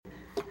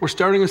We're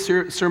starting a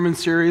sermon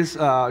series,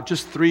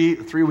 just three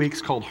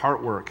weeks, called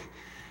Heart Work.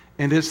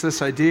 And it's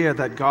this idea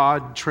that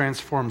God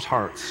transforms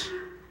hearts.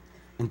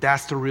 And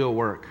that's the real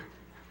work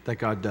that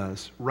God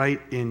does,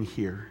 right in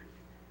here.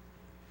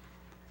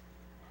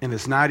 And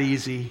it's not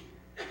easy,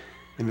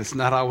 and it's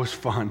not always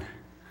fun.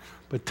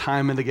 But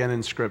time and again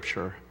in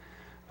Scripture,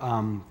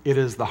 it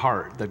is the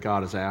heart that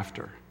God is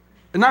after.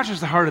 And not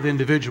just the heart of the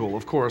individual.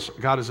 Of course,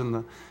 God is in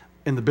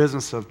the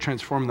business of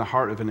transforming the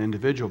heart of an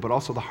individual, but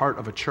also the heart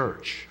of a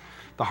church,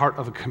 the heart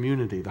of a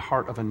community, the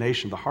heart of a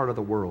nation, the heart of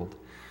the world.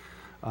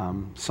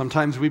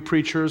 Sometimes we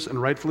preachers,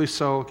 and rightfully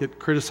so, get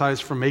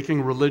criticized for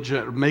making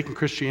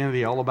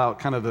Christianity all about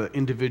kind of the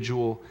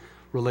individual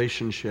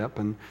relationship,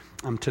 and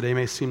today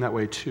may seem that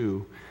way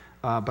too,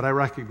 but I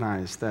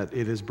recognize that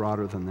it is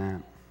broader than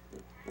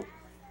that.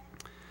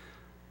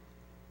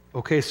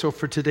 Okay, so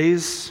for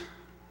today's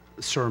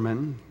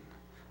sermon,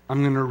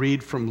 I'm going to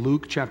read from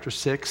Luke chapter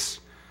 6,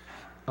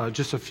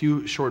 just a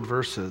few short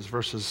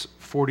verses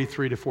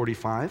 43 to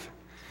 45.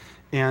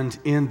 And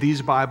in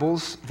these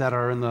Bibles that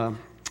are in the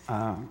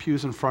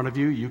pews in front of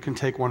you, you can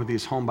take one of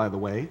these home, by the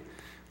way.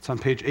 It's on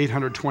page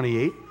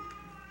 828.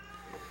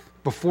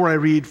 Before I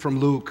read from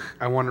Luke,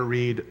 I want to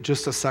read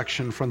just a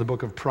section from the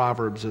book of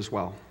Proverbs as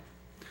well.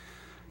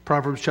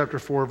 Proverbs chapter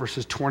 4,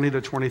 verses 20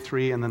 to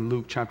 23, and then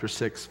Luke chapter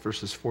 6,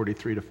 verses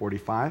 43 to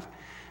 45.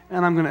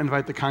 And I'm going to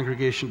invite the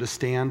congregation to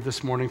stand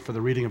this morning for the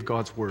reading of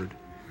God's Word.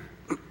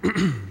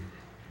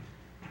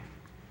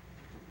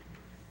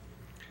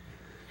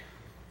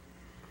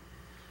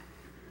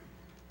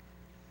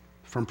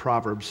 From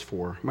Proverbs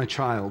 4, my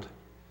child,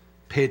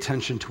 pay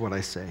attention to what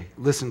I say.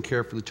 Listen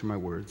carefully to my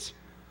words.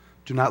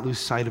 Do not lose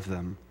sight of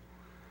them.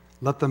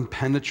 Let them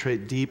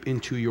penetrate deep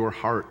into your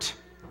heart,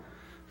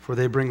 for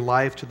they bring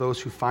life to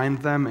those who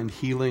find them and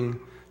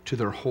healing to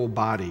their whole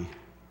body.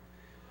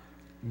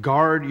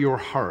 Guard your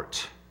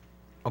heart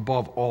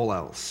above all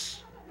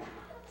else,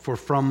 for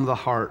from the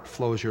heart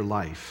flows your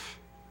life.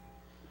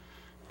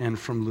 And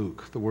from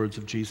Luke, the words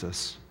of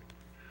Jesus.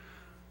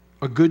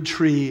 A good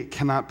tree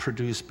cannot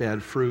produce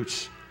bad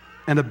fruit,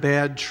 and a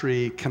bad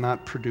tree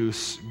cannot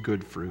produce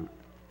good fruit.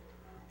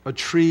 A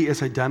tree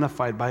is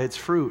identified by its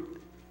fruit.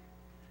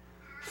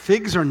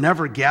 Figs are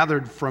never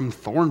gathered from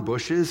thorn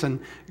bushes, and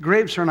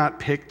grapes are not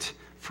picked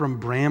from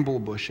bramble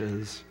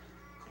bushes.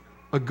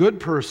 A good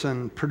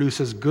person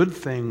produces good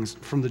things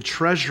from the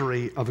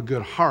treasury of a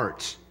good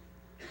heart,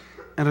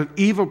 and an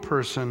evil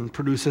person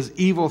produces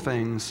evil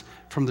things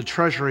from the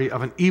treasury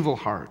of an evil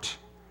heart.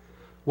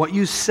 What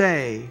you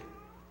say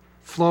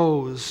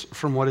flows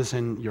from what is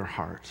in your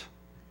heart.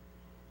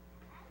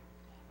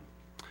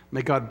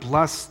 May God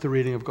bless the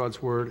reading of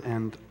God's Word,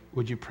 and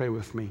would you pray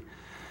with me?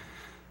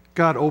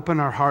 God,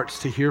 open our hearts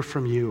to hear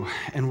from you,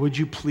 and would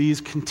you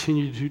please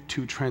continue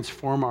to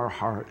transform our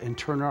heart and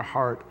turn our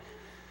heart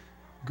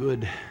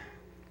good.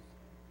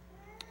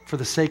 For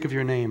the sake of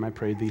your name, I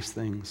pray these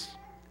things.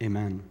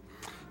 Amen.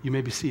 You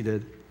may be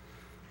seated.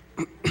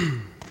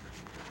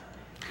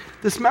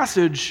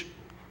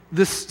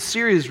 This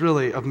series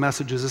really of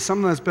messages is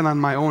something that's been on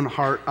my own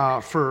heart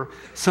for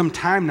some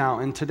time now.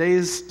 In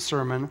today's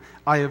sermon,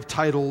 I have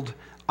titled,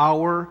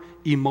 Our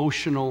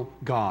Emotional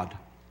God.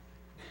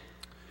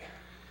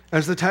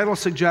 As the title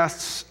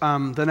suggests,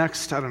 the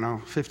next,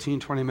 15,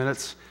 20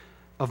 minutes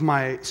of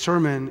my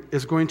sermon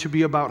is going to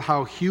be about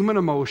how human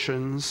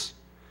emotions,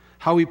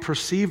 how we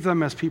perceive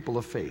them as people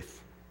of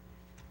faith.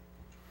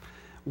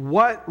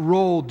 What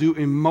role do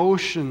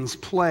emotions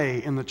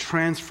play in the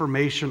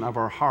transformation of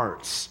our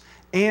hearts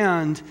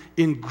and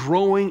in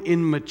growing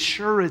in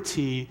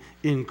maturity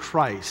in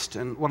Christ?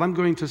 And what I'm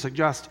going to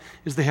suggest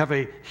is they have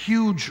a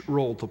huge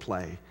role to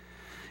play.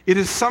 It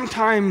is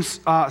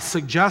sometimes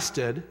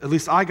suggested, at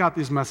least I got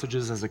these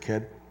messages as a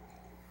kid,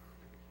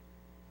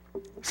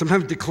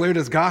 sometimes declared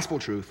as gospel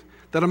truth,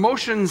 that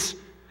emotions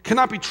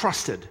cannot be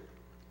trusted.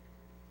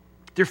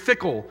 They're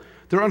fickle,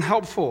 they're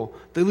unhelpful,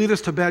 they lead us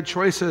to bad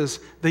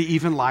choices, they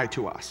even lie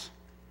to us.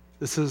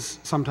 This is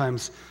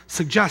sometimes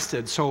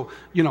suggested, so,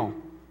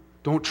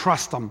 don't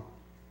trust them.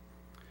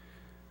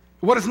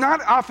 What is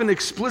not often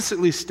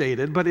explicitly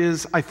stated, but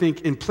is, I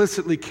think,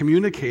 implicitly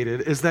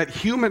communicated, is that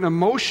human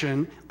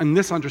emotion, in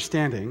this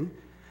understanding,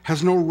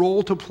 has no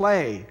role to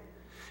play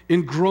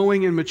in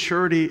growing in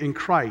maturity in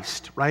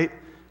Christ, right?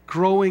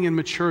 Growing in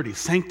maturity,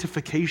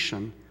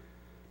 sanctification.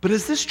 But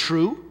is this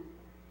true?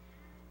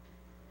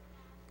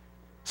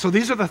 So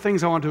these are the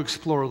things I want to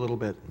explore a little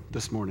bit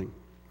this morning.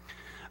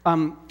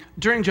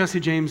 During Jesse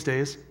James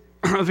days,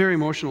 a very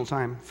emotional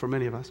time for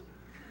many of us,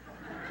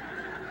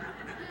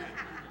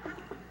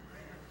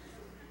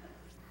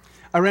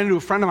 I ran into a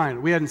friend of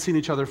mine. We hadn't seen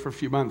each other for a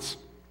few months.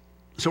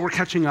 So we're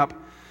catching up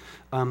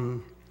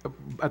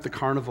at the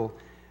carnival.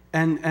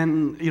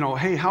 And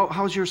hey,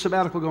 how's your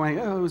sabbatical going?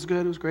 Oh, it was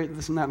good, it was great,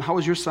 this and that. And how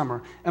was your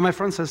summer? And my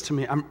friend says to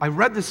me, I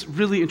read this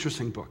really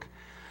interesting book.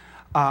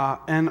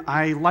 And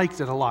I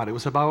liked it a lot. It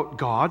was about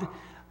God.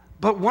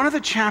 But one of the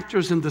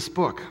chapters in this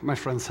book, my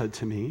friend said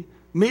to me,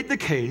 made the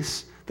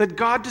case that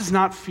God does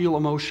not feel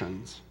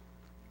emotions.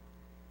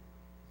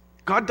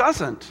 God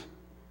doesn't.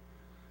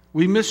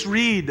 We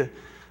misread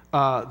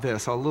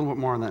this. A little bit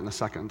more on that in a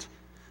second.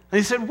 And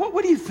he said,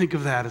 what do you think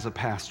of that as a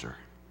pastor?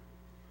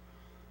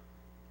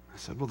 I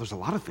said, well, there's a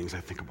lot of things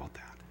I think about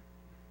that.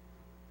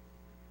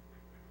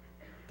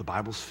 The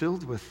Bible's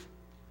filled with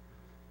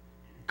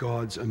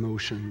God's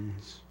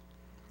emotions.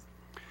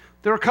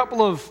 There are a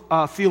couple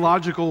of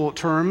theological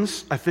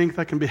terms, I think,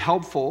 that can be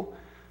helpful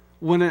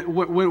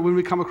when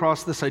we come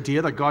across this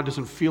idea that God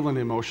doesn't feel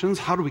any emotions.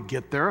 How do we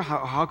get there?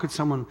 How could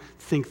someone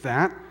think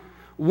that?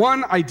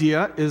 One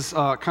idea is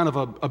kind of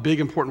a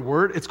big, important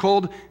word. It's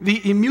called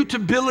the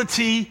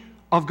immutability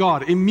of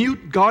God.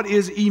 God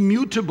is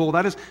immutable.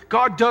 That is,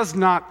 God does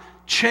not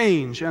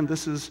change, and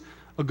this is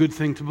a good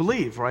thing to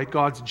believe, right?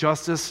 God's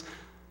justice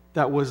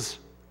that was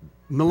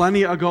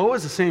millennia ago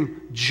is the same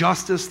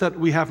justice that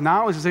we have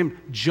now, is the same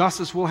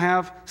justice we'll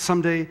have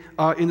someday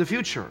in the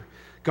future.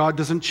 God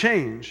doesn't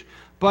change.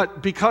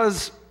 But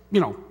because,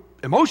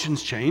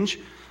 emotions change,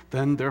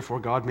 then therefore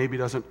God maybe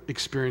doesn't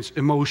experience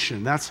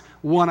emotion. That's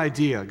one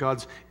idea,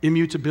 God's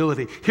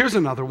immutability. Here's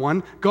another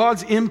one,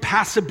 God's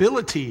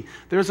impassibility.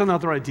 There's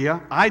another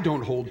idea I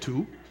don't hold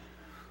to.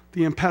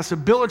 The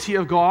impassibility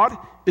of God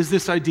is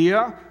this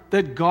idea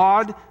that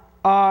God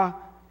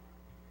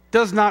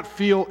does not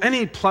feel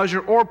any pleasure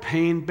or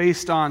pain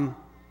based on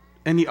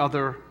any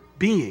other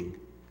being.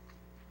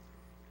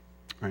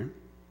 Right?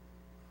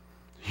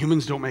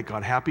 Humans don't make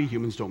God happy.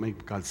 Humans don't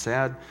make God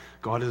sad.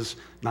 God is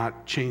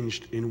not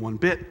changed in one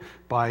bit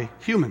by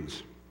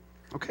humans.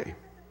 Okay.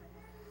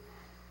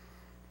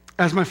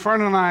 As my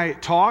friend and I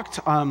talked,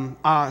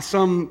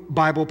 some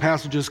Bible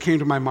passages came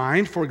to my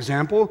mind. For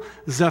example,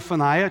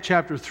 Zephaniah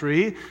chapter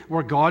 3,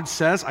 where God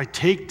says, I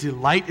take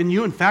delight in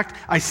you. In fact,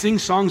 I sing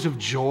songs of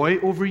joy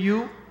over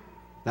you.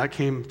 That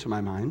came to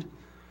my mind.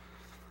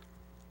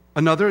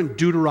 Another in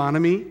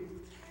Deuteronomy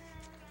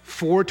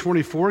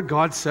 4:24,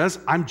 God says,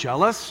 I'm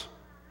jealous.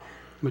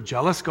 I'm a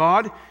jealous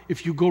God.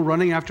 If you go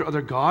running after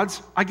other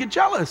gods, I get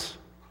jealous.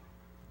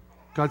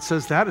 God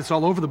says that. It's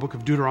all over the book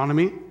of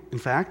Deuteronomy, in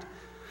fact.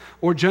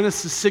 Or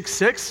Genesis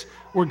 6:6,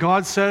 where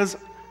God says,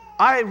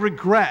 I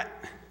regret.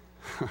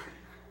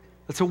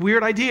 That's a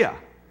weird idea,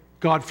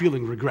 God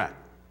feeling regret.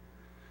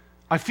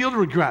 I feel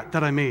regret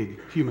that I made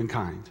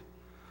humankind.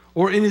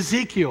 Or in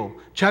Ezekiel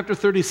chapter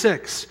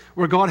 36,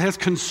 where God has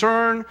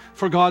concern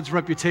for God's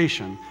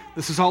reputation.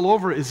 This is all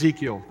over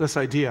Ezekiel, this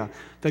idea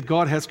that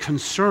God has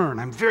concern.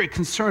 I'm very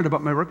concerned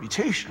about my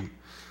reputation.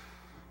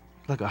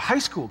 Like a high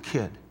school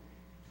kid,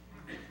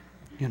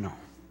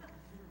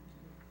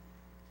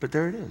 But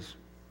there it is.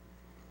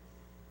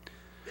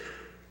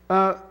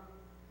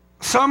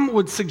 Some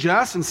would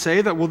suggest and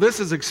say that,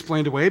 this is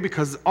explained away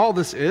because all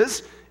this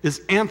is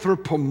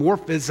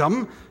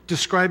anthropomorphism,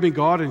 describing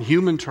God in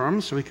human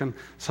terms so we can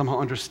somehow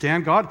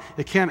understand God.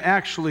 It can't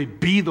actually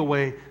be the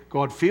way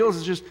God feels.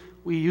 It's just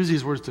we use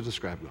these words to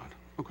describe God.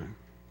 Okay.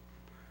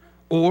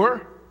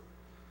 Or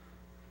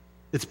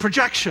it's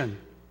projection.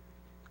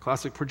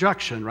 Classic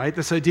projection, right?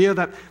 This idea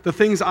that the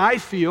things I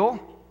feel,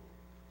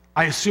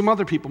 I assume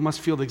other people must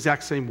feel the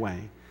exact same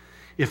way.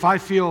 If I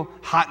feel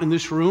hot in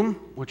this room,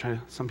 which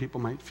some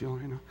people might feel,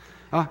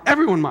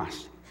 everyone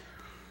must.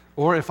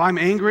 Or if I'm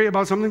angry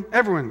about something,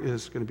 everyone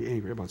is going to be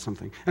angry about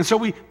something. And so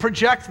we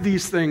project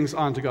these things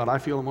onto God. I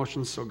feel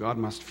emotions, so God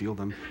must feel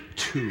them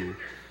too.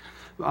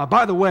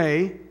 By the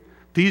way,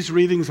 these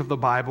readings of the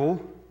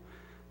Bible,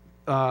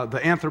 the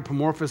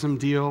anthropomorphism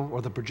deal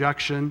or the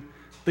projection,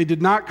 they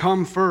did not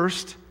come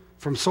first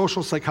from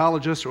social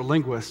psychologists or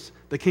linguists.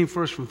 They came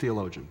first from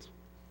theologians.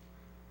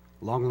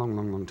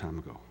 Long time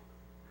ago.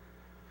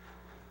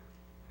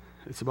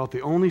 It's about the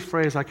only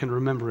phrase I can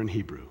remember in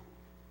Hebrew.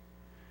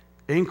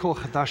 Ein kol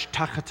chadash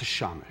tachat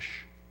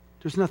hashamesh.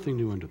 There's nothing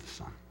new under the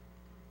sun.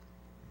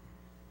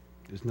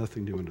 There's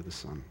nothing new under the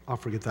sun. I'll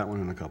forget that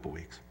one in a couple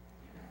weeks.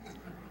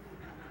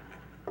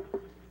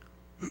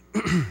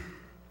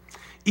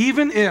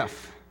 Even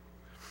if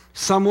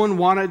someone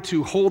wanted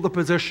to hold the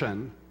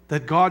position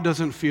that God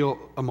doesn't feel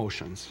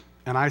emotions,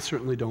 and I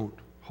certainly don't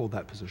hold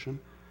that position,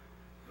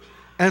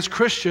 as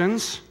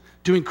Christians,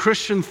 doing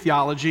Christian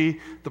theology,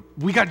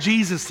 we got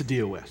Jesus to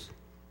deal with,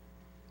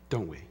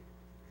 don't we?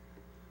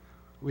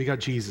 We got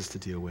Jesus to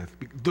deal with.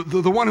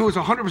 The one who is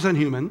 100%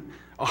 human,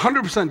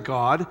 100%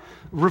 God,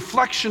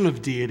 reflection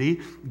of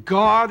deity.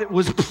 God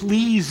was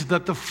pleased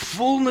that the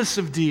fullness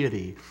of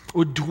deity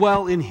would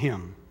dwell in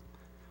him.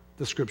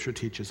 The Scripture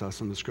teaches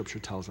us and the Scripture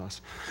tells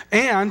us.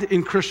 And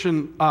in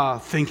Christian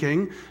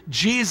thinking,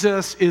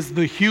 Jesus is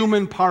the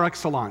human par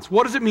excellence.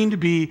 What does it mean to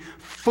be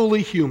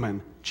fully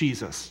human?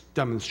 Jesus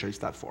demonstrates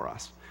that for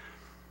us.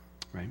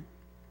 Right?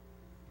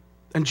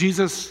 And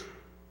Jesus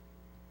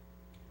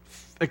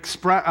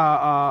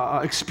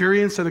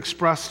experienced and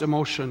expressed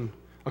emotion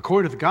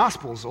according to the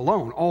Gospels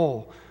alone,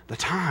 all the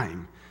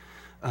time.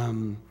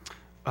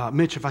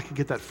 Mitch, if I could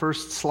get that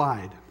first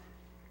slide.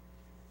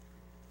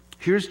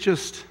 Here's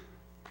just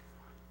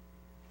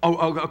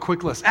a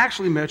quick list.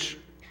 Actually, Mitch,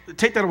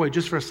 take that away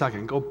just for a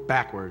second. Go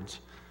backwards.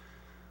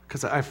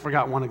 Because I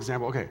forgot one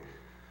example. Okay.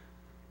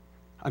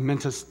 I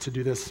meant to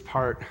do this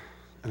part,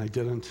 and I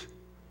didn't.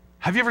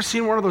 Have you ever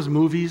seen one of those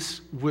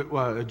movies,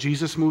 a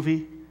Jesus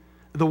movie?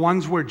 the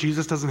ones where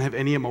Jesus doesn't have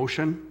any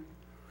emotion.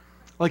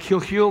 Like he'll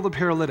heal the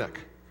paralytic.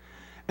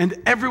 And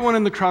everyone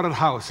in the crowded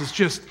house is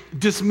just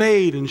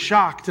dismayed and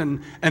shocked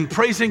and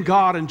praising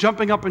God and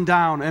jumping up and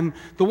down. And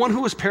the one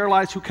who was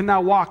paralyzed, who can now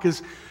walk,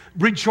 is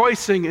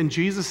rejoicing. And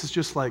Jesus is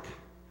just like,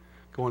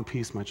 go in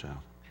peace, my child.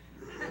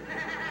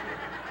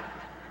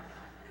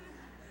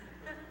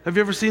 Have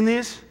you ever seen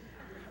these?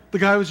 The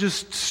guy was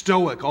just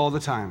stoic all the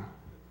time.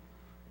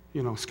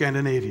 You know,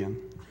 Scandinavian.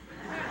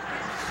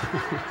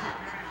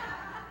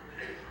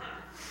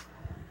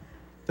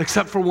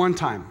 Except for one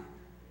time.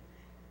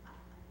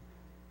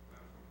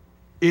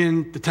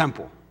 In the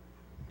temple.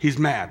 He's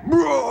mad.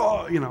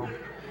 You know.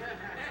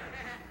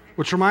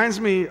 Which reminds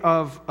me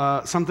of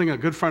something a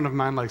good friend of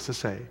mine likes to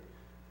say.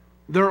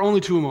 There are only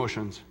two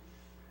emotions.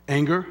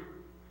 Anger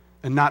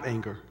and not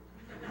anger.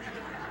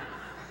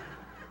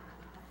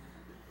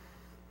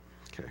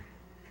 Okay.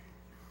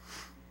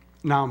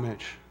 Now,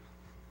 Mitch.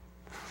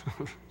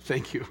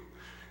 Thank you.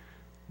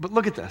 But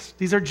look at this.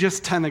 These are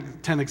just 10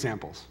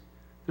 examples.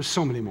 There's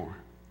so many more.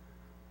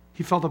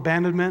 He felt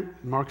abandonment,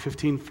 in Mark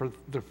 15,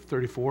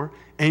 34.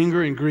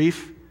 Anger and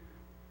grief.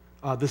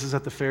 This is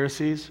at the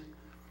Pharisees.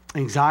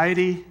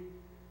 Anxiety,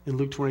 in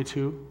Luke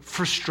 22.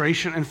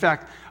 Frustration. In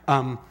fact,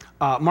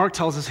 Mark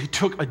tells us he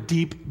took a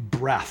deep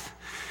breath.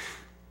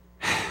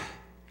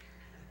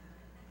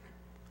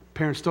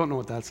 Parents don't know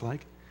what that's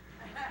like.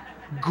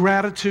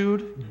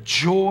 Gratitude,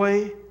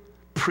 joy.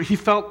 He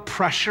felt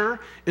pressure.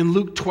 In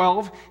Luke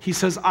 12, he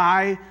says,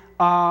 I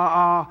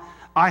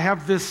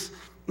have this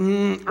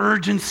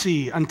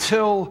urgency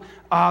until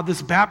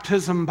this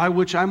baptism by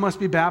which I must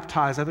be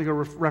baptized. I think a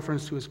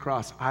reference to his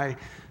cross. I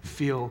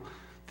feel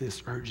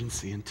this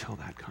urgency until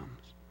that comes.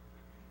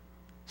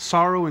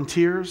 Sorrow and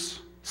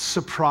tears.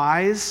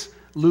 Surprise.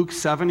 Luke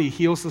 7, he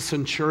heals the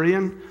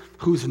centurion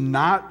who's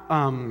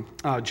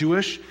not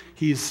Jewish.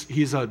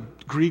 He's a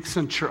Greek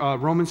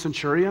Roman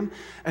centurion.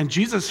 And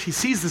Jesus, he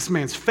sees this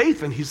man's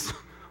faith and he's,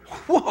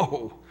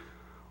 whoa,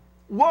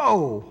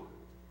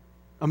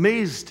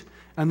 amazed.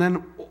 And then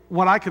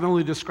what I can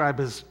only describe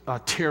as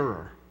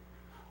terror.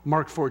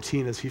 Mark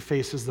 14, as he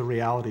faces the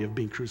reality of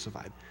being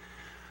crucified.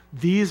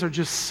 These are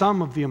just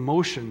some of the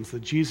emotions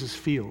that Jesus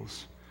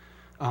feels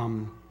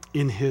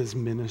in his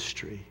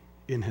ministry,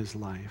 in his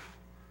life.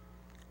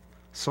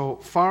 So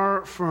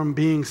far from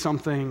being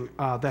something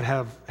that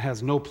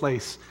has no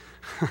place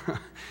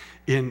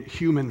in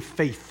human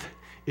faith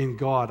in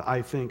God,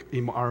 I think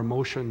our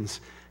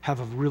emotions have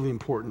a really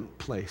important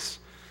place.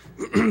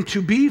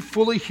 To be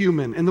fully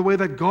human in the way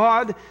that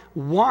God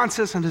wants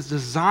us and has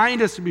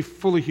designed us to be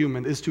fully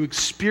human is to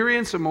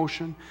experience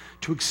emotion,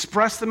 to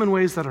express them in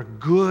ways that are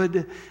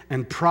good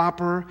and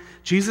proper.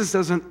 Jesus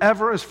doesn't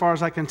ever, as far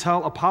as I can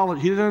tell,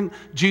 apologize.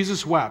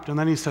 Jesus wept, and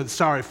then he said,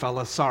 sorry,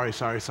 fellas, sorry.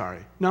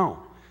 No.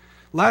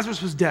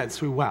 Lazarus was dead,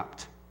 so he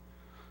wept,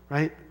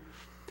 right?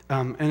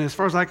 And as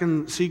far as I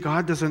can see,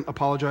 God doesn't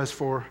apologize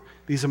for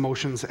these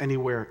emotions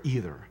anywhere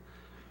either.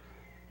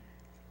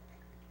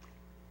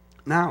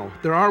 Now,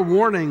 there are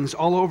warnings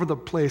all over the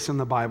place in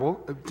the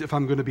Bible, if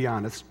I'm going to be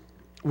honest,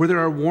 where there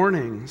are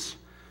warnings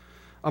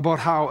about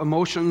how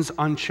emotions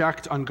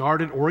unchecked,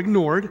 unguarded, or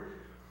ignored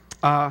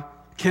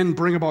can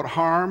bring about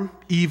harm,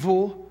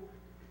 evil,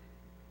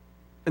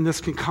 and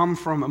this can come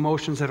from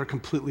emotions that are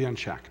completely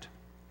unchecked.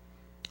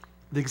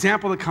 The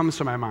example that comes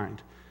to my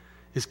mind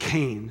is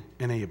Cain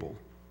and Abel.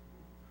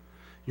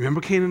 You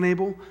remember Cain and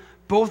Abel?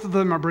 Both of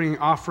them are bringing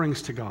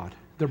offerings to God.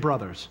 They're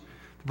brothers.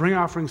 They bring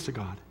offerings to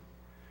God.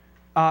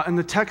 And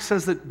the text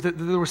says that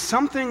there was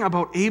something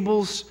about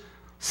Abel's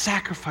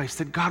sacrifice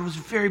that God was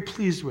very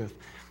pleased with.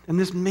 And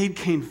this made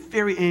Cain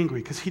very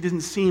angry because he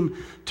didn't seem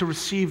to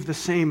receive the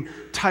same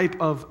type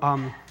of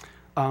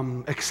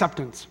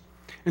acceptance.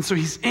 And so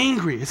he's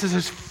angry. It says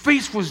his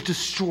face was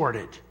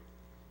distorted.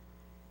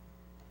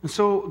 And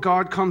so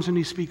God comes and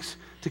he speaks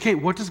to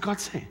Cain. What does God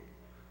say?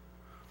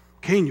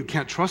 Cain, you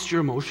can't trust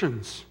your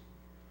emotions.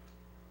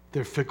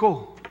 They're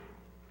fickle.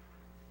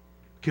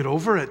 Get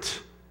over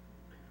it.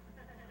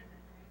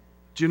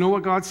 Do you know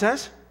what God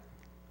says?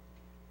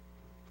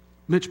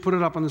 Mitch, put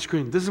it up on the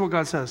screen. This is what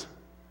God says.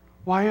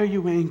 Why are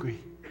you angry?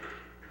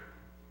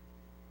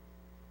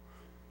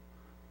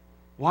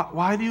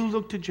 Why do you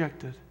look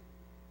dejected?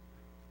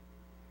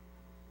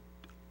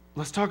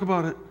 Let's talk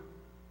about it.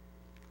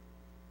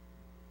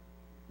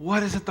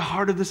 What is at the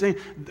heart of this anger?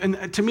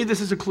 And to me,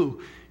 this is a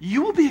clue.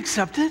 You will be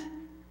accepted.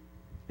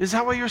 Is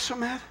that why you're so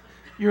mad?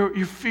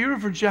 Your fear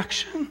of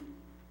rejection?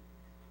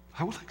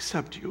 I will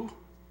accept you.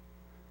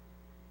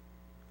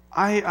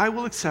 I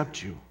will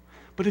accept you.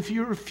 But if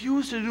you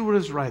refuse to do what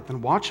is right,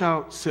 then watch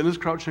out. Sin is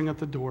crouching at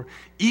the door,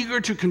 eager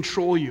to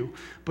control you.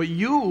 But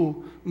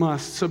you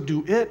must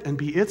subdue it and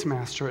be its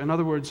master. In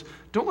other words,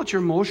 don't let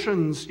your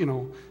emotions,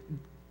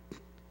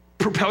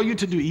 propel you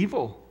to do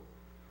evil.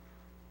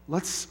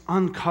 Let's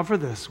uncover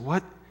this.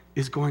 What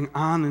is going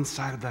on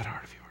inside of that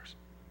heart of yours?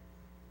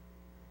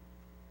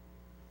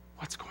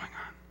 What's going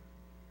on?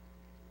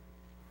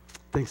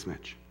 Thanks,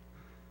 Mitch.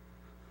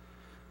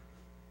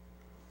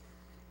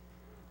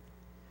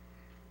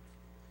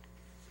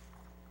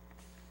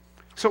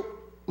 So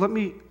let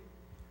me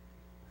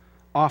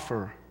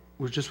offer,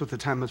 just with the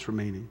time that's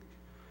remaining.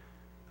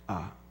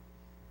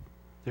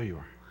 There you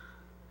are.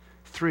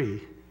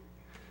 3,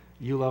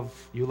 you love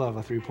a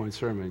 3-point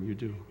sermon. You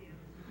do.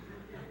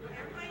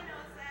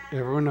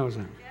 Everyone knows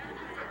that.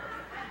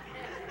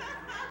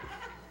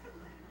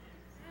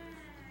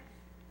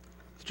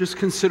 Just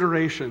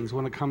considerations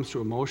when it comes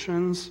to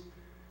emotions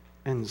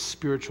and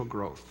spiritual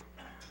growth.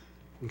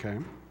 Okay?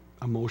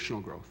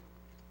 Emotional growth.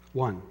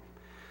 1.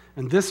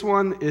 And this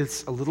one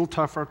is a little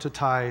tougher to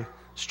tie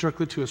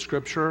strictly to a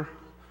scripture,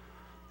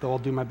 though I'll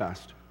do my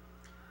best.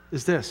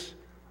 Is this: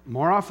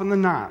 more often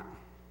than not,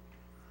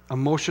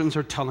 emotions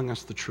are telling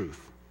us the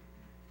truth.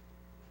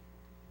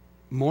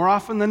 More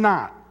often than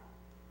not,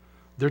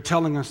 they're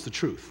telling us the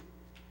truth.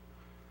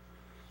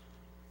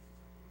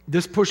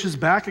 This pushes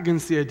back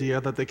against the idea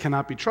that they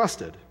cannot be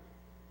trusted,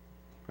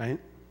 right?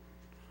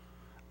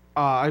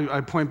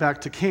 I point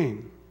back to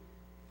Cain.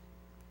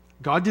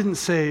 God didn't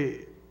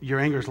say, your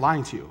anger is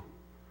lying to you.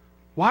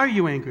 Why are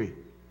you angry?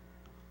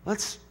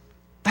 That's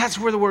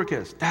where the work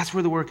is. That's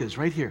where the work is,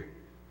 right here.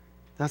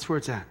 That's where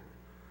it's at.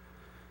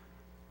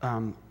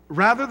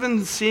 Rather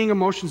than seeing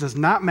emotions as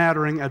not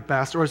mattering at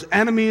best, or as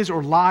enemies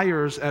or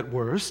liars at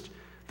worst,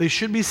 they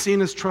should be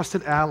seen as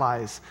trusted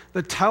allies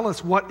that tell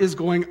us what is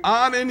going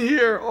on in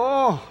here.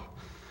 Oh!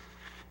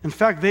 In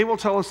fact, they will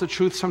tell us the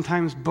truth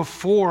sometimes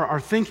before our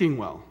thinking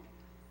will.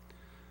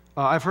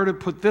 I've heard it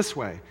put this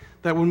way,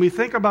 that when we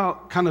think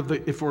about kind of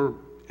if we're,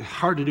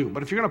 hard to do,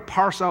 but if you're going to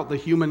parse out the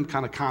human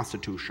kind of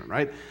constitution,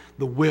 right?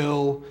 The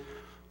will,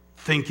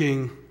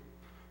 thinking,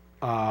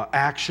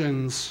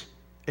 actions,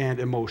 and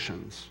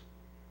emotions.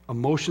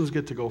 Emotions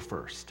get to go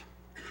first.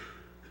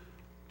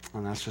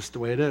 And that's just the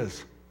way it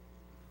is.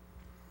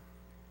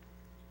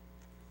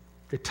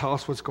 They tell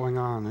us what's going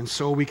on. And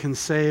so we can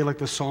say, like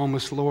the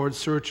psalmist, Lord,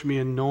 search me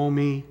and know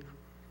me.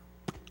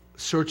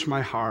 Search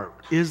my heart.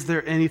 Is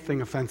there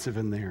anything offensive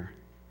in there?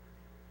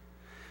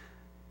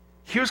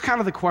 Here's kind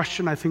of the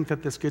question I think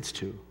that this gets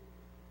to.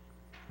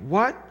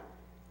 What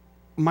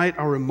might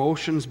our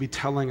emotions be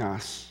telling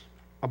us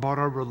about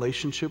our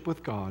relationship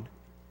with God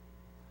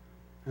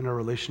and our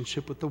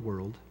relationship with the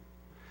world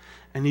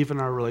and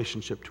even our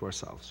relationship to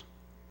ourselves?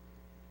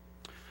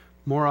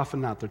 More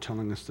often than not, they're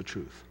telling us the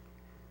truth.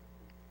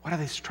 What are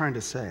they trying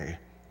to say?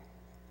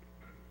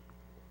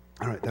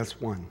 All right, that's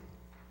one.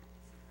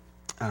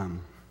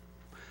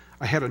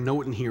 I had a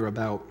note in here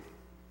about,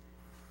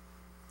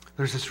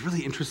 there's this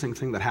really interesting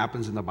thing that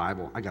happens in the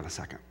Bible. I got a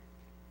second.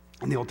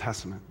 In the Old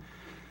Testament.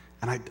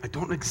 And I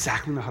don't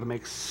exactly know how to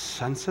make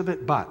sense of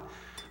it, but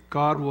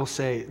God will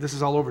say, this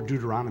is all over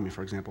Deuteronomy,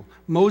 for example.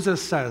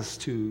 Moses says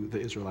to the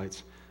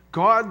Israelites,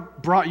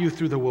 God brought you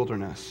through the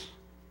wilderness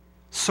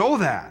so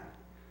that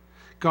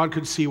God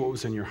could see what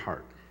was in your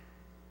heart.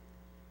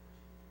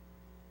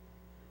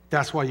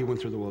 That's why you went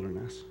through the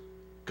wilderness.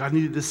 God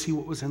needed to see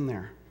what was in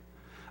there.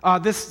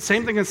 This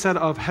same thing is said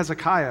of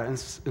Hezekiah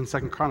in 2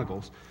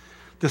 Chronicles.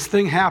 This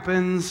thing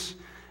happens,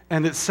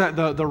 and it said,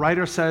 the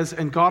writer says,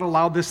 and God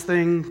allowed this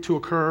thing to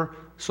occur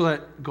so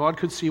that God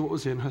could see what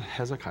was in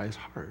Hezekiah's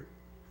heart.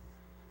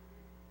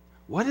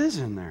 What is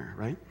in there,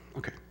 right?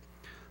 Okay.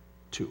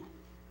 2.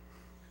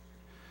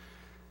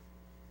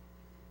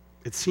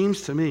 It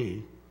seems to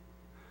me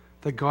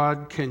that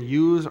God can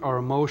use our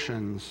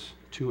emotions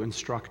to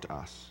instruct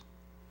us.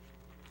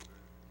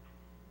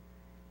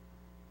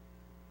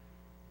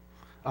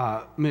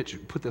 Mitch,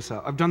 put this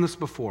up. I've done this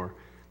before.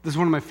 This is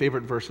one of my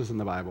favorite verses in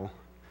the Bible.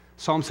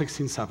 Psalm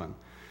 16:7.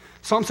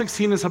 Psalm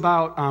 16 is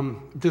about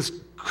this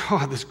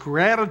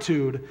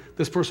gratitude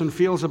this person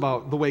feels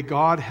about the way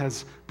God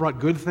has brought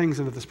good things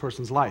into this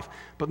person's life.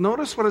 But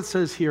notice what it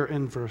says here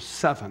in verse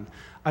 7.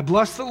 I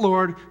bless the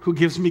Lord who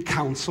gives me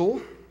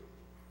counsel,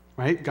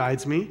 right,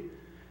 guides me.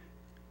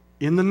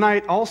 In the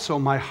night also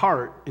my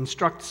heart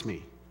instructs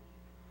me.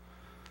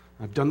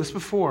 I've done this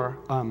before,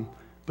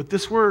 but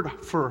this word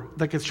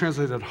that gets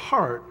translated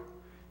heart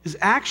is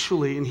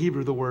actually in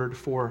Hebrew the word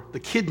for the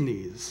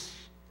kidneys,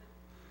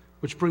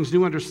 which brings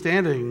new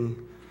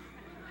understanding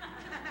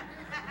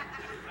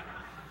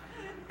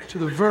to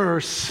the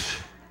verse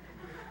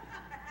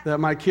that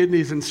my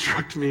kidneys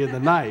instruct me in the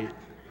night.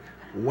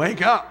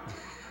 Wake up.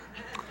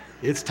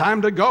 It's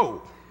time to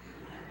go.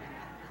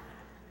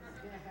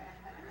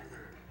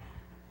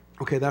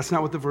 Okay, that's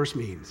not what the verse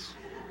means.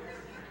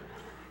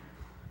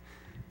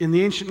 In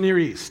the ancient Near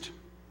East,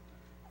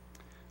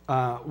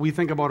 we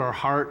think about our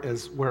heart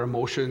as where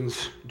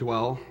emotions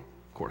dwell.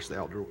 Of course, they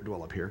all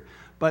dwell up here.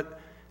 But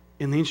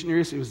in the ancient Near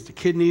East, it was the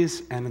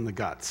kidneys and in the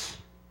guts.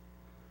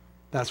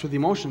 That's where the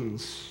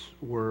emotions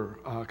were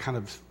kind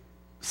of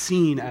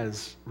seen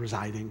as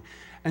residing.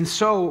 And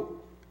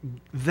so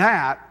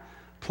that,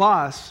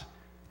 plus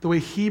the way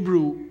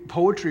Hebrew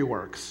poetry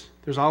works,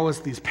 there's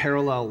always these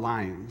parallel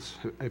lines.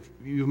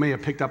 You may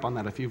have picked up on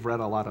that if you've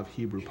read a lot of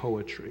Hebrew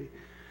poetry.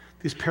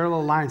 These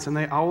parallel lines, and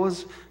they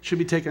always should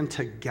be taken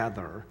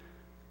together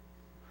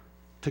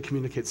to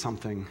communicate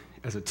something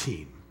as a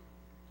team.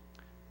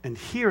 And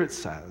here it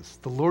says,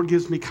 the Lord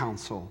gives me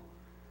counsel,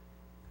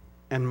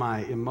 and my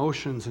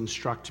emotions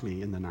instruct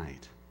me in the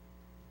night.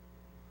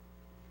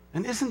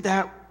 And isn't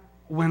that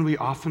when we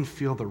often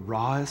feel the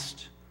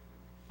rawest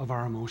of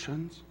our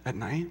emotions at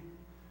night?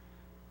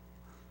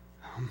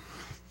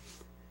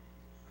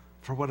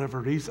 For whatever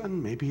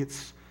reason, maybe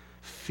it's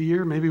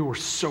fear, maybe we're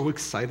so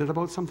excited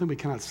about something we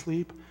cannot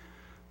sleep,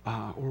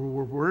 or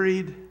we're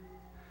worried,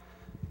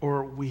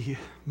 or we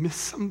miss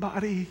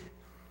somebody.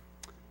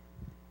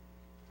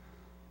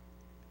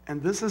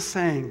 And this is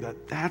saying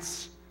that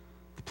that's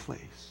the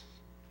place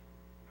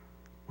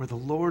where the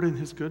Lord in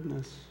his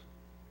goodness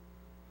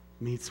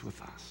meets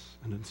with us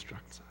and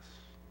instructs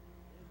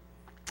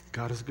us.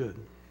 God is good.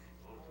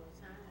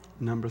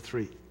 Number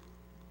 3.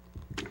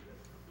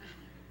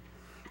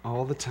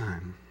 All the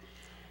time.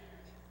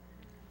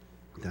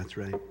 That's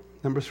right.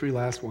 Number 3,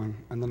 last one,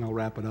 and then I'll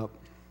wrap it up.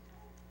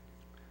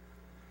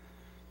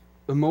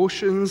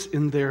 Emotions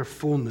in their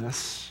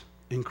fullness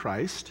in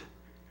Christ,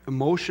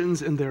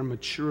 emotions in their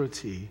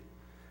maturity,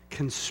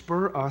 can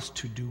spur us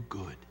to do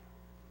good.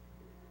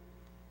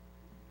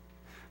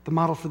 The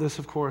model for this,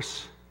 of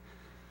course,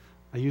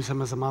 I use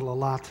him as a model a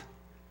lot,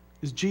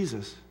 is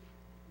Jesus.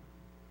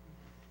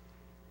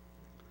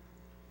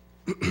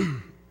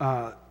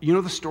 You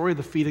know the story of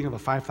the feeding of the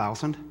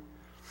 5,000?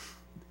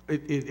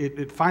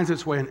 It finds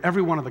its way in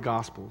every one of the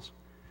Gospels.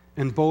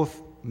 In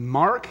both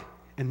Mark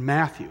and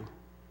Matthew,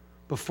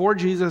 before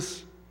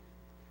Jesus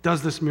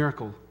does this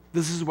miracle,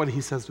 this is what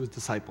he says to his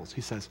disciples.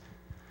 He says,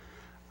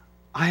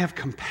 I have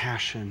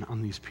compassion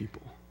on these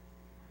people,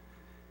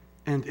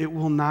 and it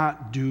will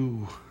not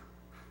do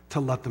to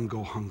let them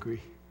go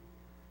hungry.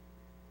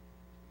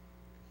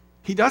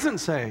 He doesn't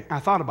say, I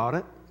thought about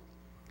it.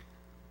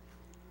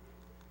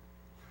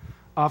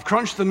 I've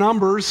crunched the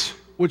numbers,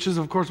 which is,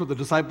 of course, what the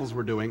disciples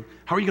were doing.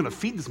 How are you going to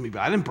feed this people?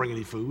 I didn't bring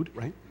any food,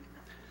 right?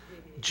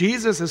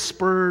 Jesus is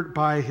spurred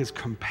by his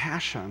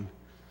compassion.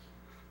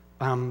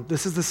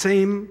 This is the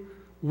same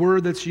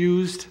word that's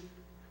used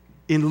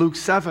in Luke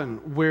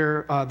 7,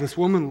 where this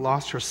woman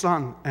lost her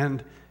son,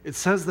 and it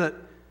says that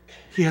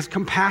he has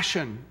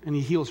compassion and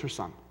he heals her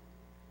son.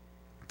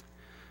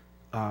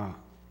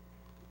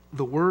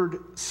 The word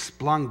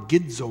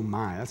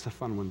splangizomai, that's a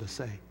fun one to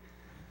say.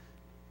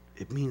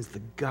 It means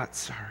the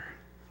guts are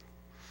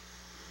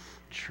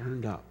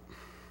churned up.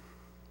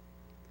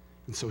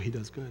 And so he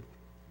does good.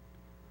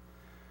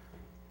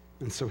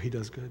 And so he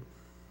does good.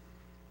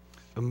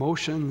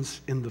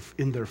 Emotions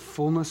in their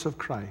fullness of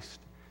Christ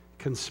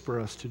can spur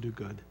us to do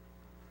good.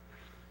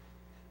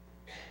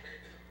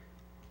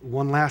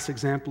 One last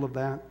example of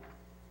that.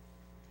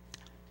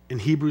 In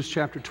Hebrews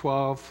chapter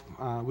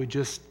 12, we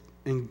just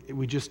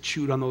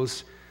chewed on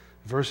those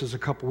verses a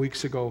couple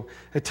weeks ago.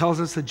 It tells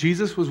us that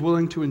Jesus was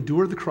willing to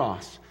endure the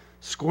cross,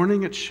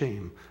 scorning its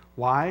shame.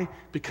 Why?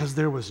 Because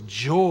there was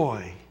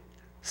joy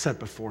set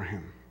before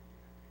him.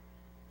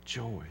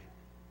 Joy.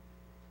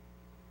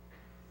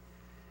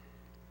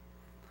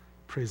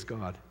 Praise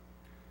God.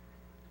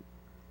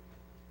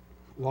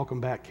 Welcome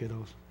back,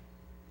 kiddos.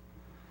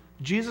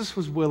 Jesus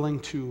was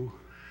willing to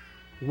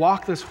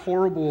walk this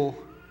horrible,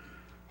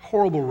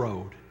 horrible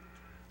road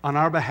on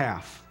our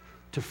behalf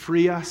to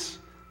free us,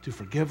 to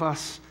forgive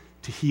us,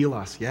 to heal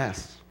us,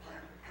 yes.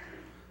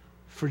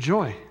 For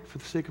joy, for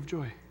the sake of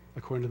joy,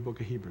 according to the book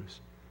of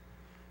Hebrews.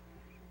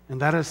 And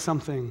that is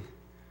something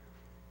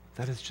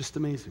that is just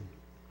amazing.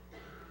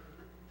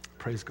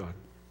 Praise God.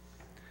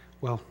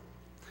 Well,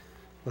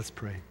 let's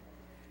pray.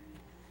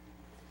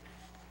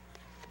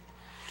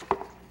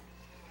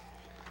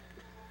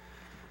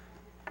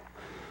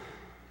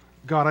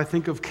 God, I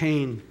think of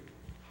Cain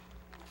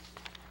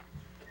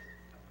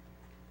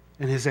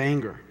and his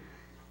anger.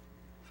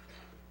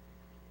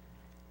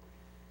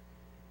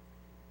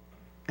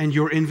 And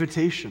your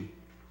invitation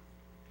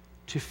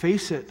to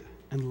face it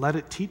and let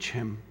it teach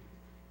him.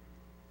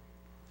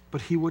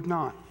 But he would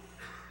not.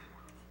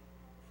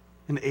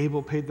 And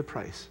Abel paid the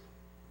price.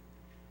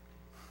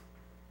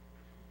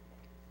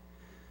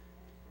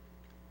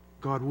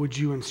 God, would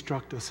you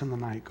instruct us in the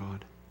night,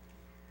 God,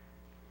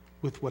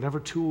 with whatever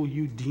tool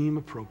you deem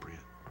appropriate,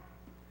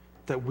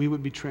 that we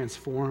would be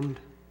transformed,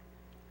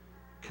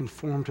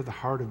 conformed to the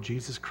heart of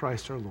Jesus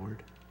Christ our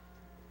Lord,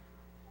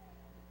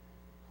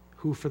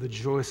 who for the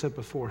joy set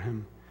before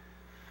him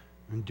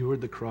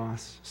endured the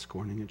cross,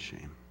 scorning its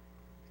shame.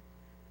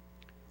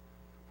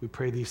 We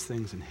pray these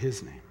things in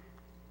his name,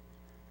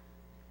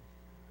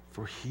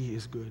 for he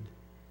is good.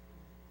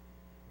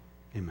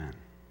 Amen.